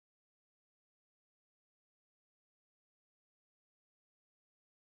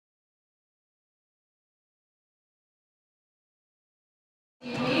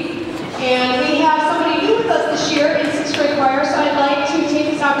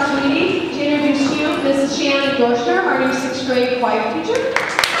grade choir teacher. If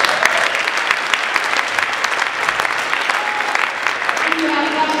you have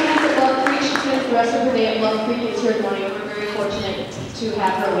questions at Love Creek, she spends the rest of her day at Love Creek. It's here morning. We're very fortunate to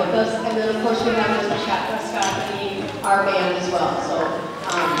have her with us. And then, of course, we have Mr. Scott leading our band as well. So,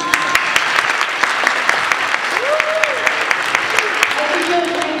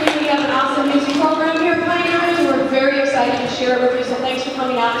 we have an awesome music program here at Pioneer Ridge, and we're very excited to share it with you. So thanks for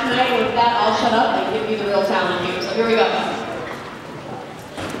coming out tonight. And with that, I'll shut up and give you the real talent here. So here we go.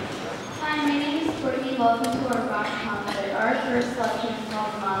 Hi, my name is Courtney. Welcome to our rock concert. Our first selection is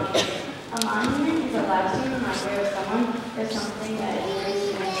called Monument. A monument is a lasting reminder of someone or something that is very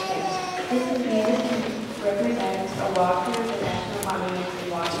significant. This comparison represents a walk through the national monuments in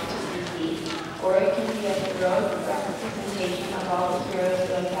Washington, D.C., or it can be a heroic representation of all the heroes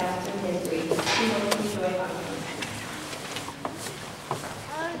who have passed in history. We hope you enjoy Monument.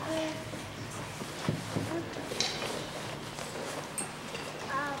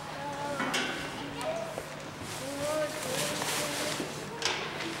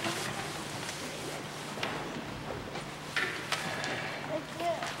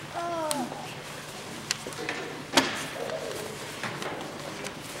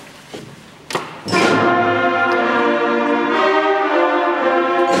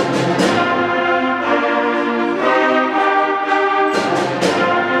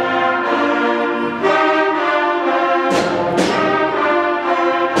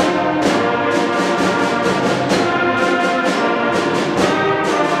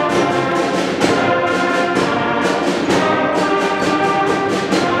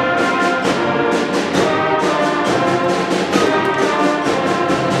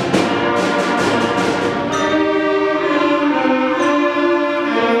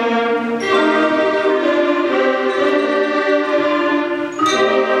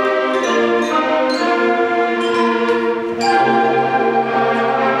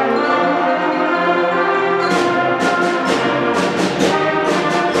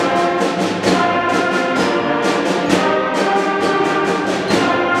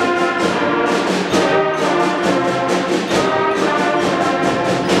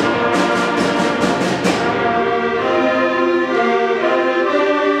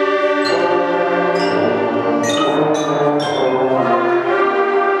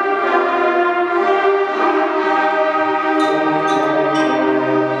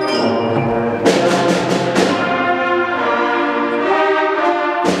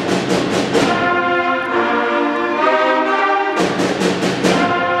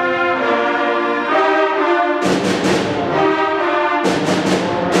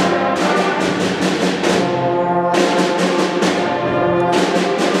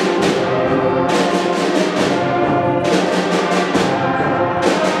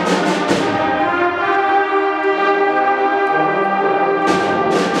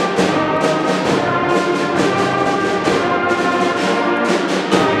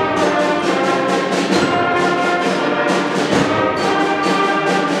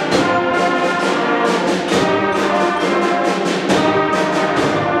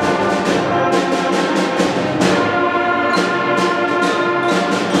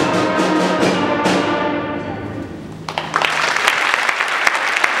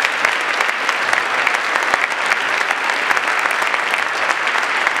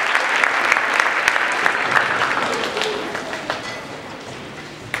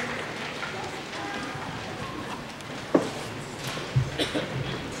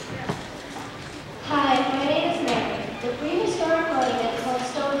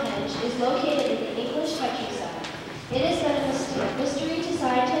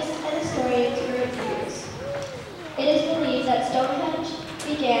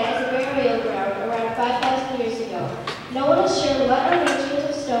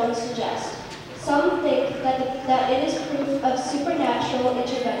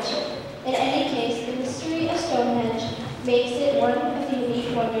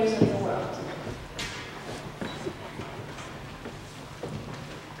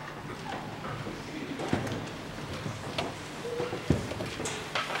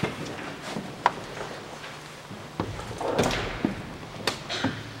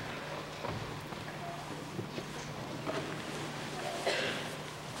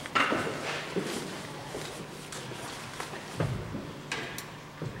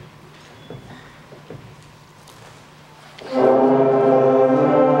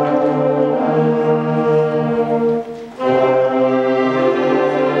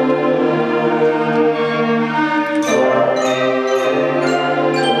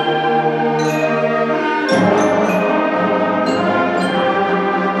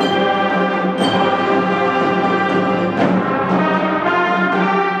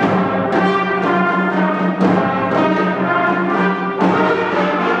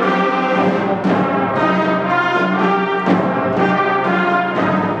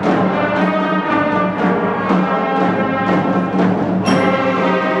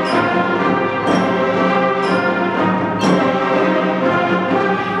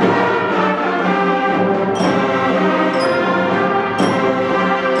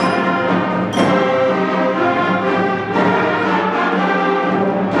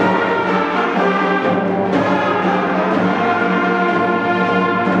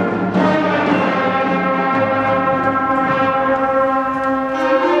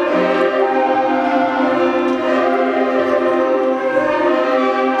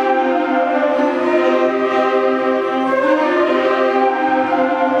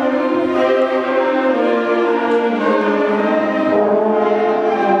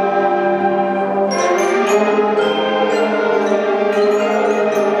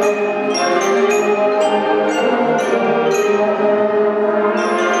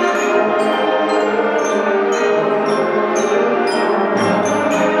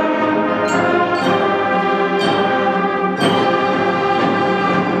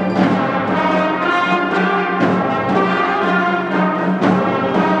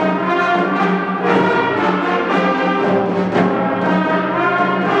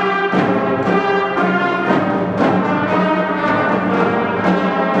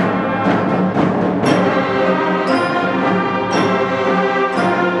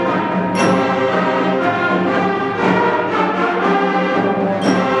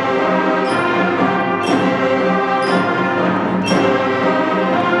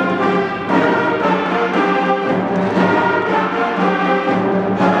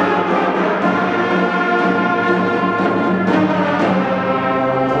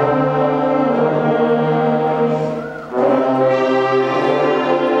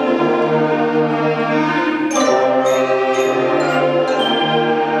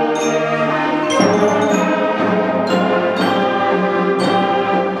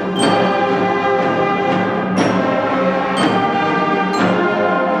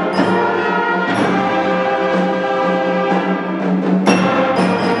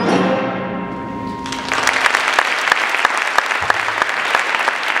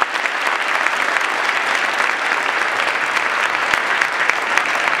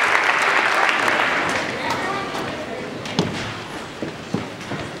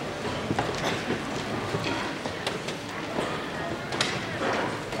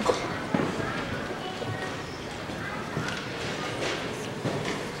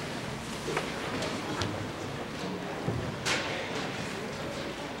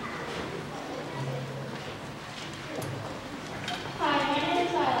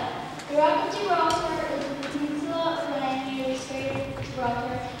 Rock of Gibraltar is a peninsula of land near the Strait of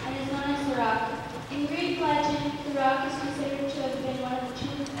Gibraltar and is known as the Rock. In Greek legend, the Rock is considered to have been one of the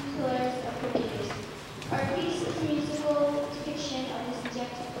two pillars of Hercules. Our piece is a musical depiction of this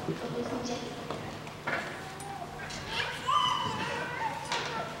objective.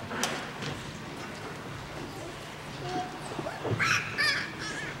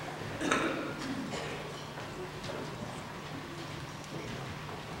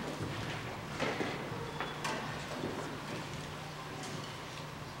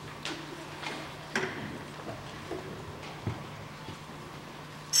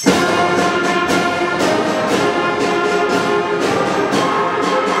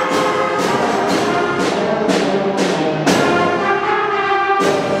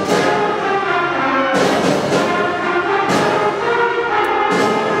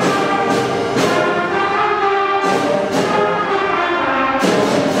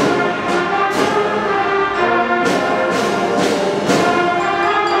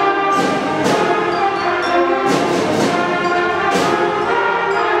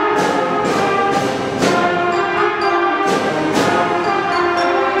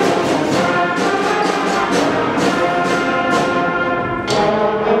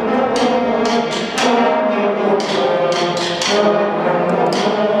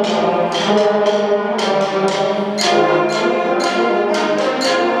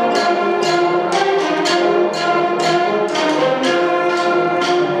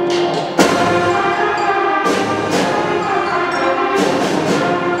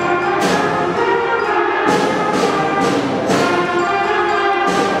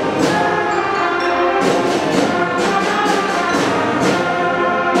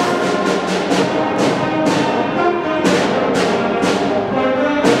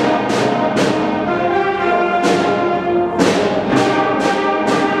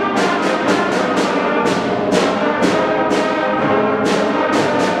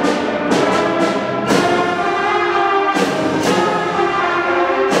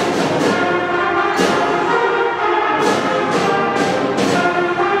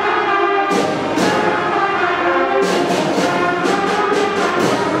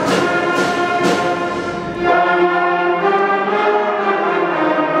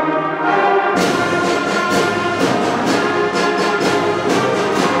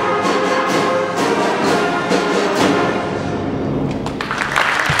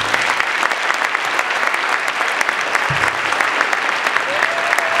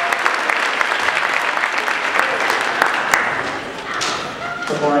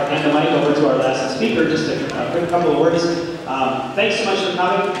 Before I hand the mic over to our last speaker, just a quick couple of words. Thanks so much for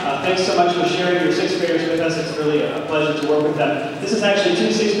coming. Thanks so much for sharing your sixth graders with us. It's really a pleasure to work with them. This is actually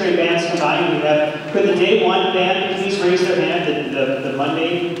two sixth grade bands combined. We have, could the day one band please raise their hand, the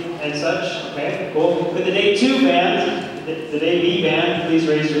Monday and such? Okay, cool. Could the day two band, the day B band, please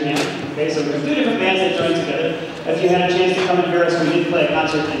raise your hand? Okay, so we have two different bands that joined together. If you had a chance to come and hear us, we did play a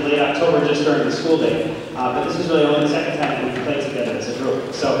concert in late October just during the school day. But this is really only the second time that we've played together as a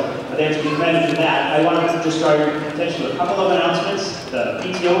group. So they have to be commended for that. I want to just draw your attention to a couple of announcements. The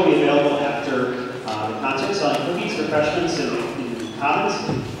PTO will be available after the concert, selling cookies, refreshments in the Commons.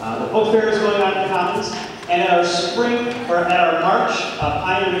 The book fair is going on in the Commons. And at our spring, or at our March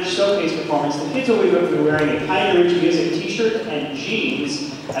Pioneer Ridge Showcase performance, the kids will be wearing a Pioneer Ridge Music t-shirt and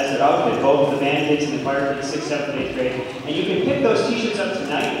jeans as their outfit, both the band kids and the choir kids, 6th, 7th, and 8th grade. And you can pick those t-shirts up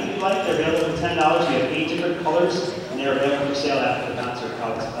tonight if you'd like. They're available for $10. We have 8 different colors, and they're available for sale after the concert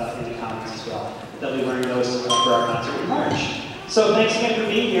out in the Commons as well. They'll be wearing those for our concert in March. So thanks again for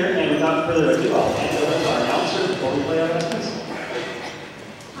being here, and without further ado, I'll hand it over to our announcer before we play our lessons.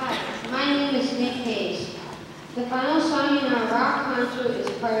 Hi, my name is Nick Hayes. The final song in our rock concert is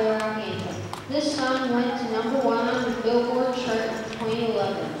part of the rock anthem. This song went to #1 on the Billboard chart in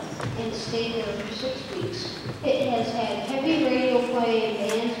 2011 and stayed there for 6 weeks. It has had heavy radio play and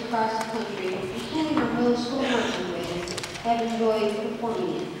bands across the country, including our middle school marching band, have enjoyed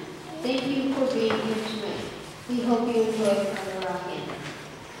performing it. Thank you for being here tonight. We hope you enjoy part of the rock anthem.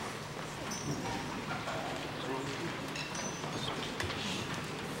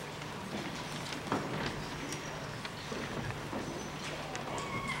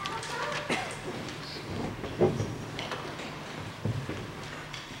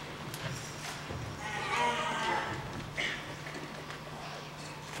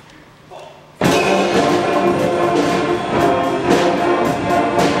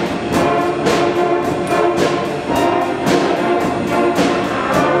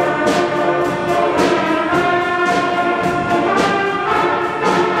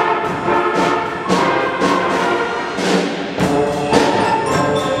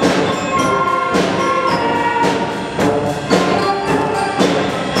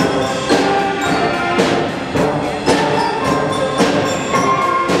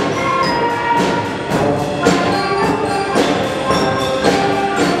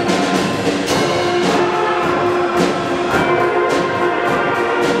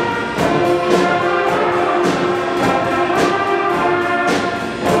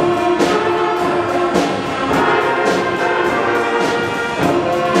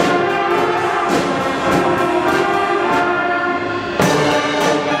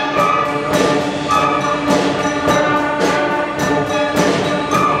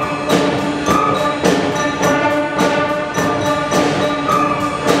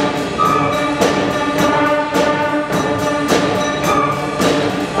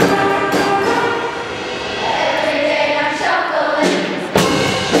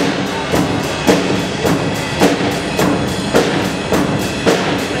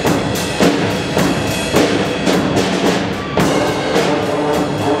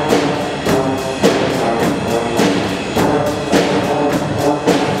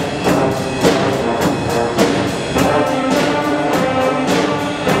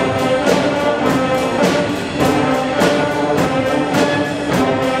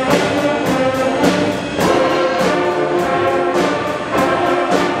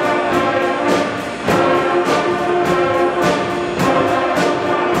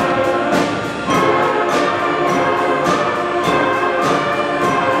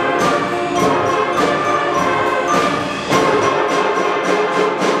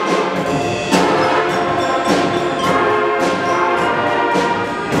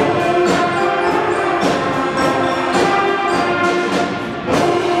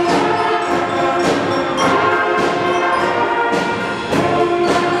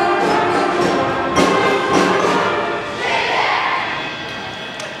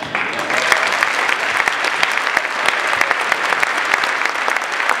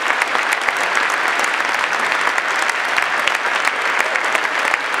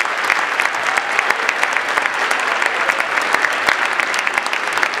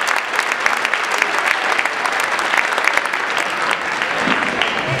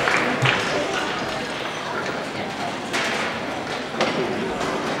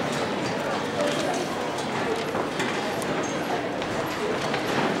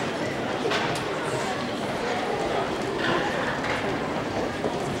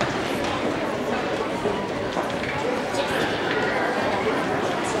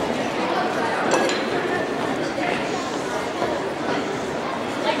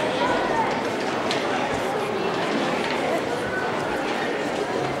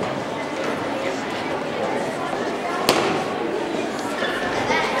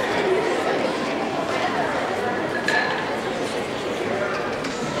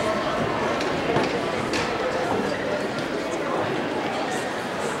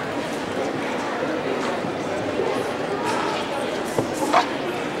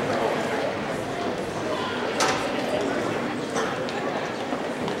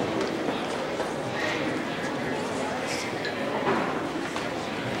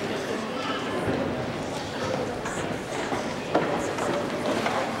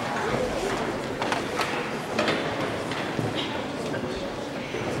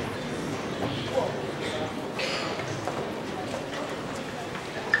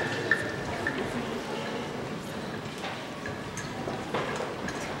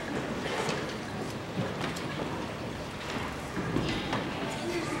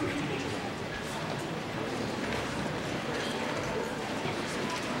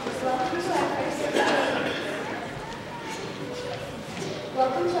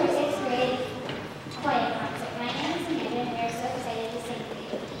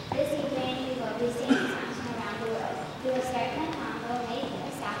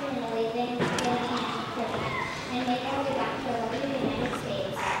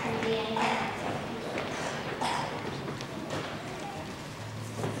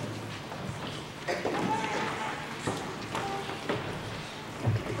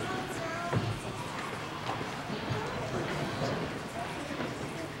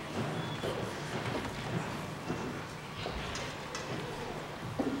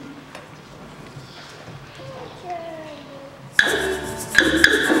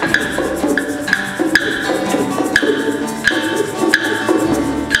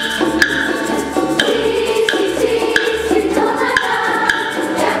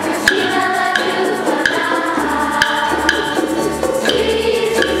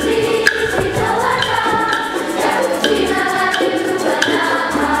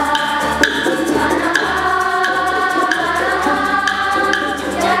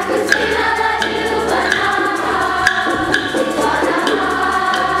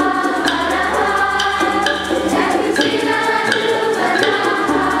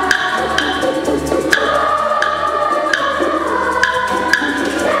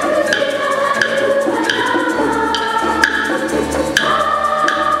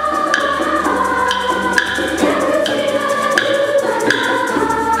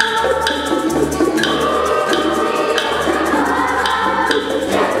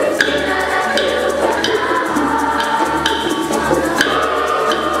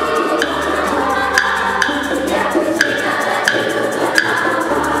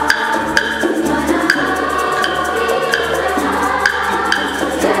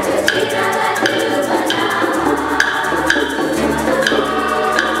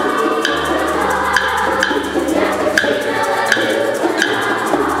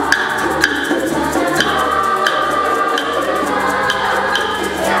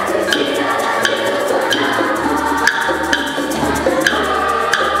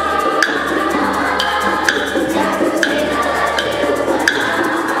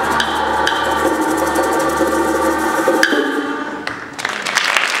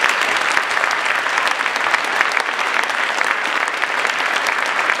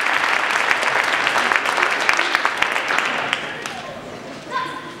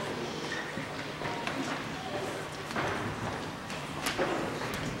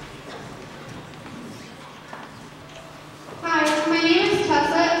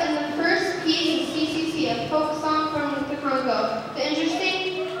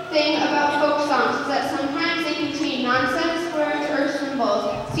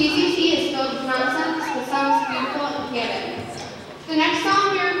 CCC is filled with nonsense, but sounds beautiful and piano. The next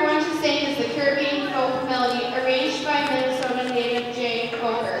song we are going to sing is the Caribbean folk melody arranged by Minnesota native Jay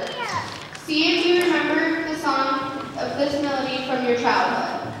Coker. See if you remember the song of this melody from your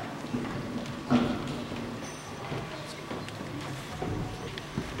childhood.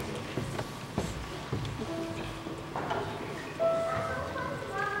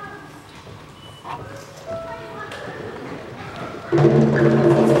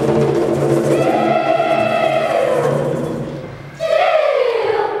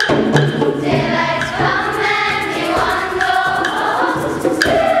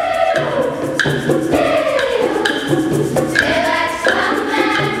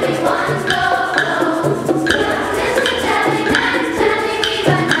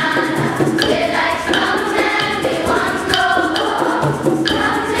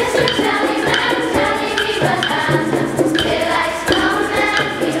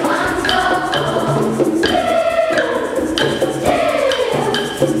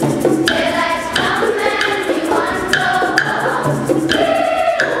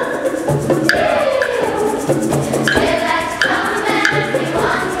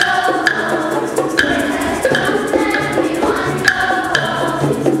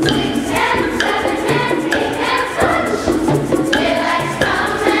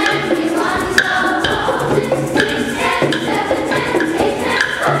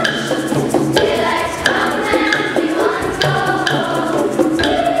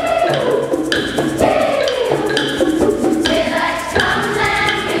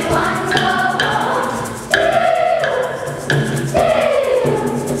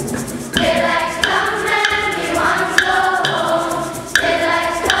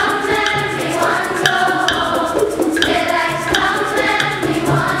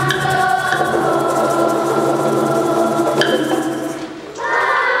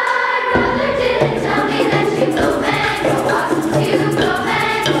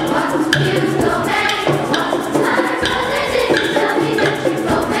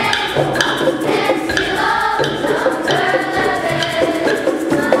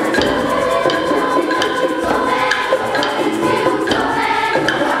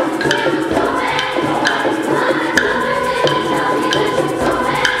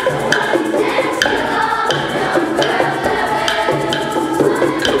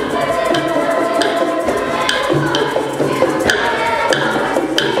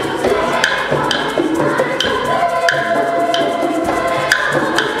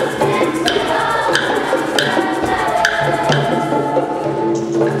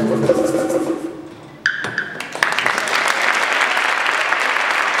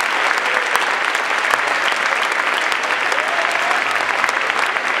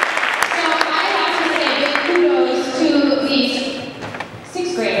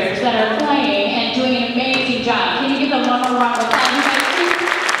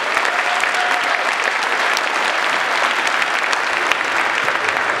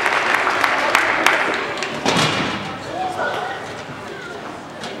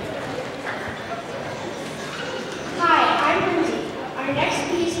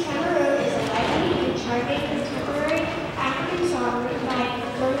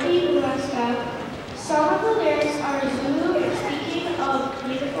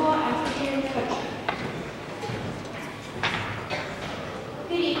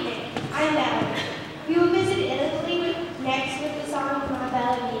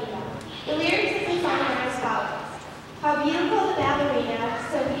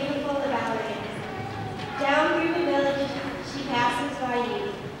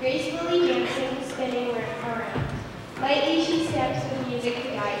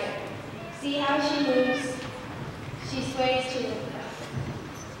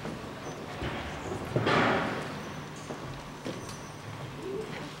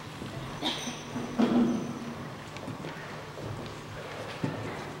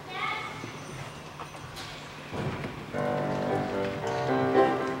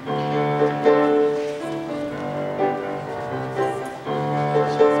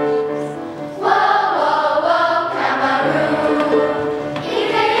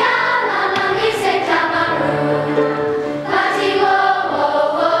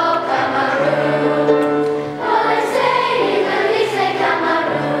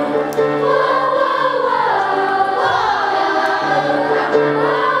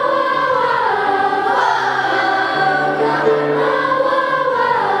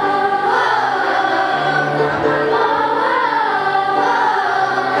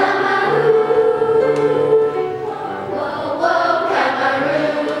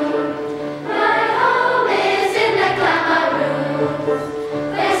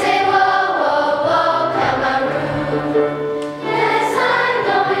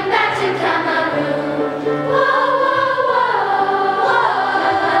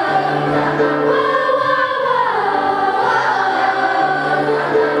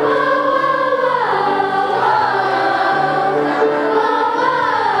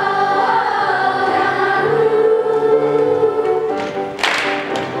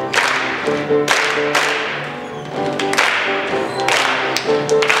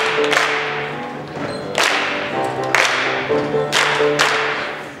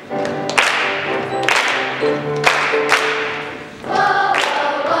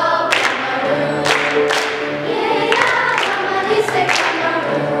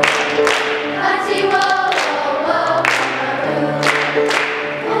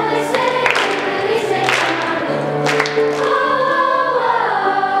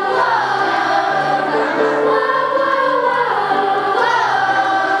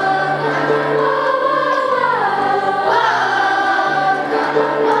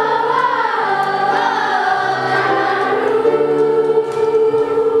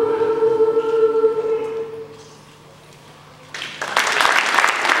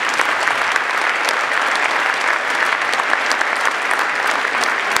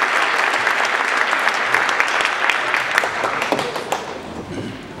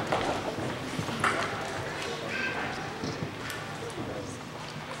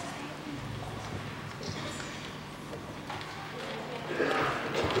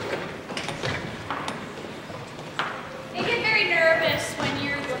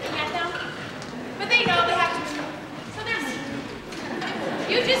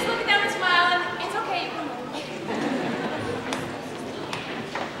 could just look at them and smile, and it's okay, you can move.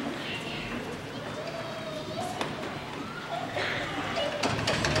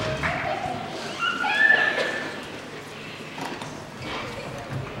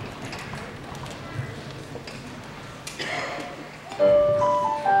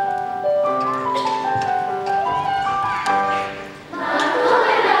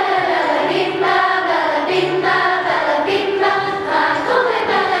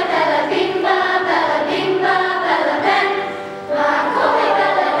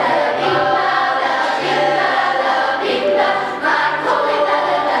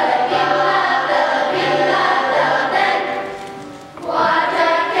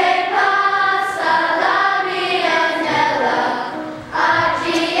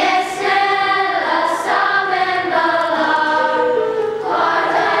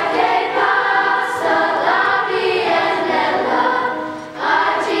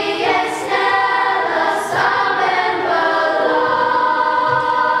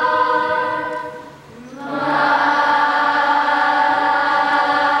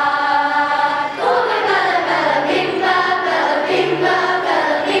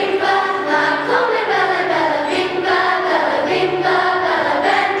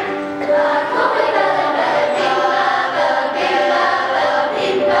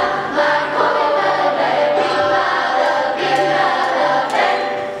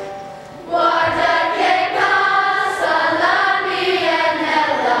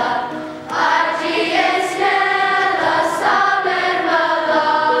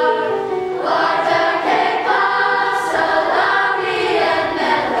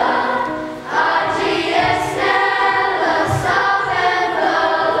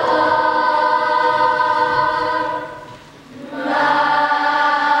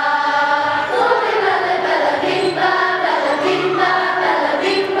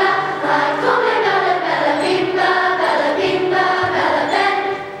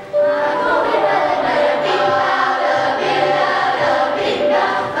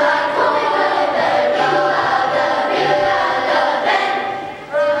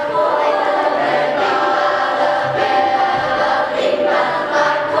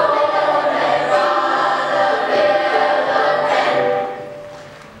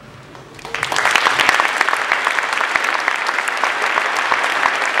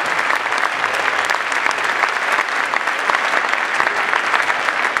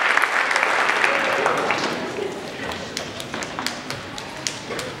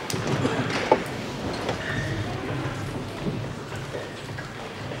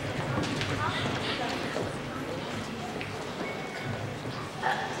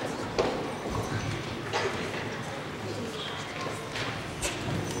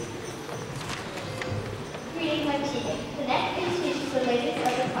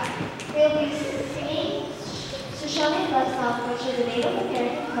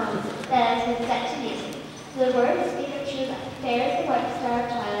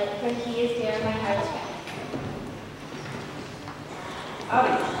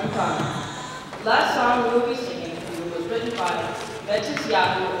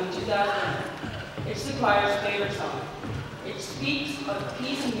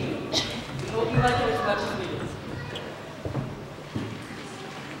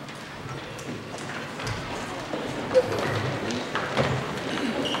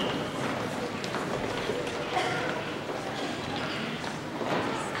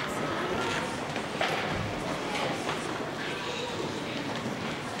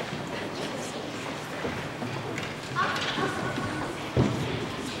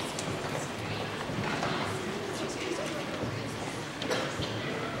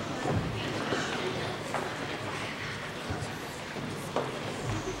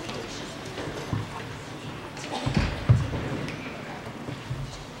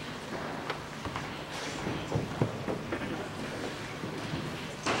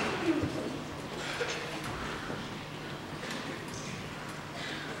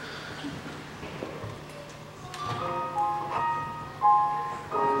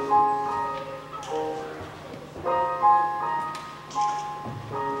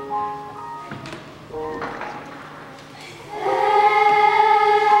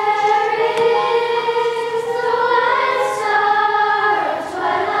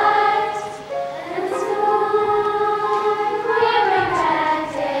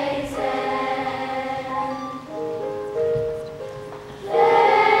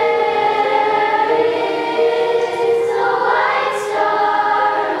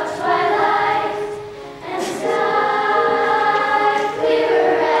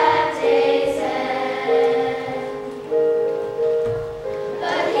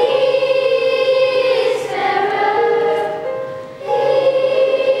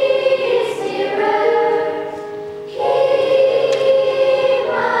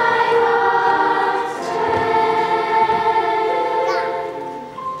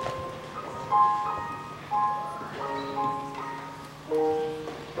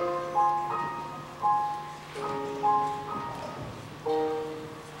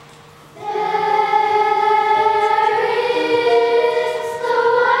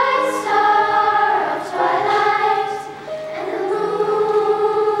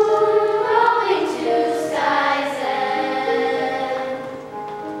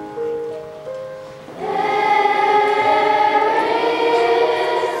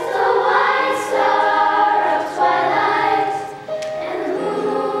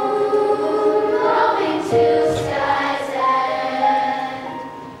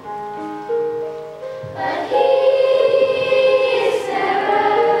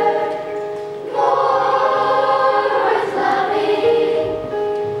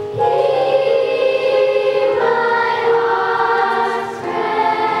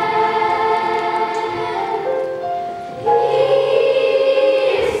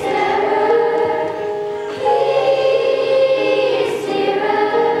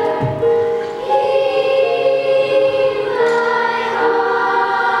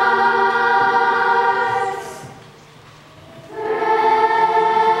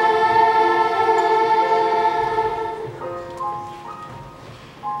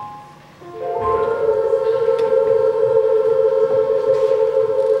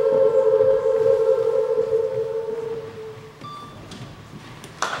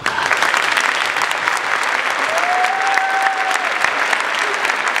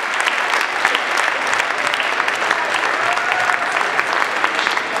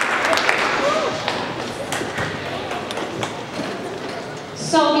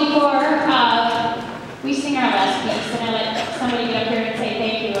 So before we sing our last piece, and I let somebody get up here and say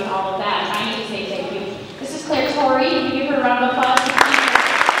thank you and all of that, I need to say thank you. This is Claire Torrey. Can you give her a round of applause?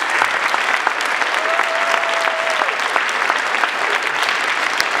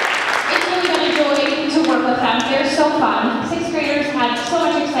 It's really been a joy to work with them. They're so fun. Sixth graders had so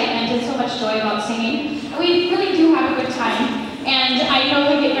much excitement and so much joy about singing. And we really do have a good time. And I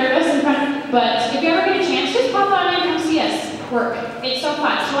know we get nervous in front, but if you ever get a chance, just pop on and come see us work. It's so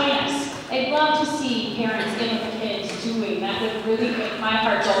fun. Join us. I'd love to see parents in with the kids doing that. Would really make my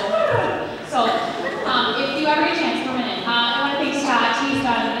heart go. So, if you ever get a chance, come in. I want to thank Scott. He's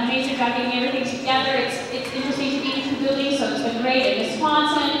done an amazing job getting everything together. It's interesting to be in two buildings, so it's been great. And Miss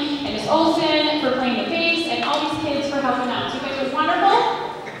Swanson and Miss Olson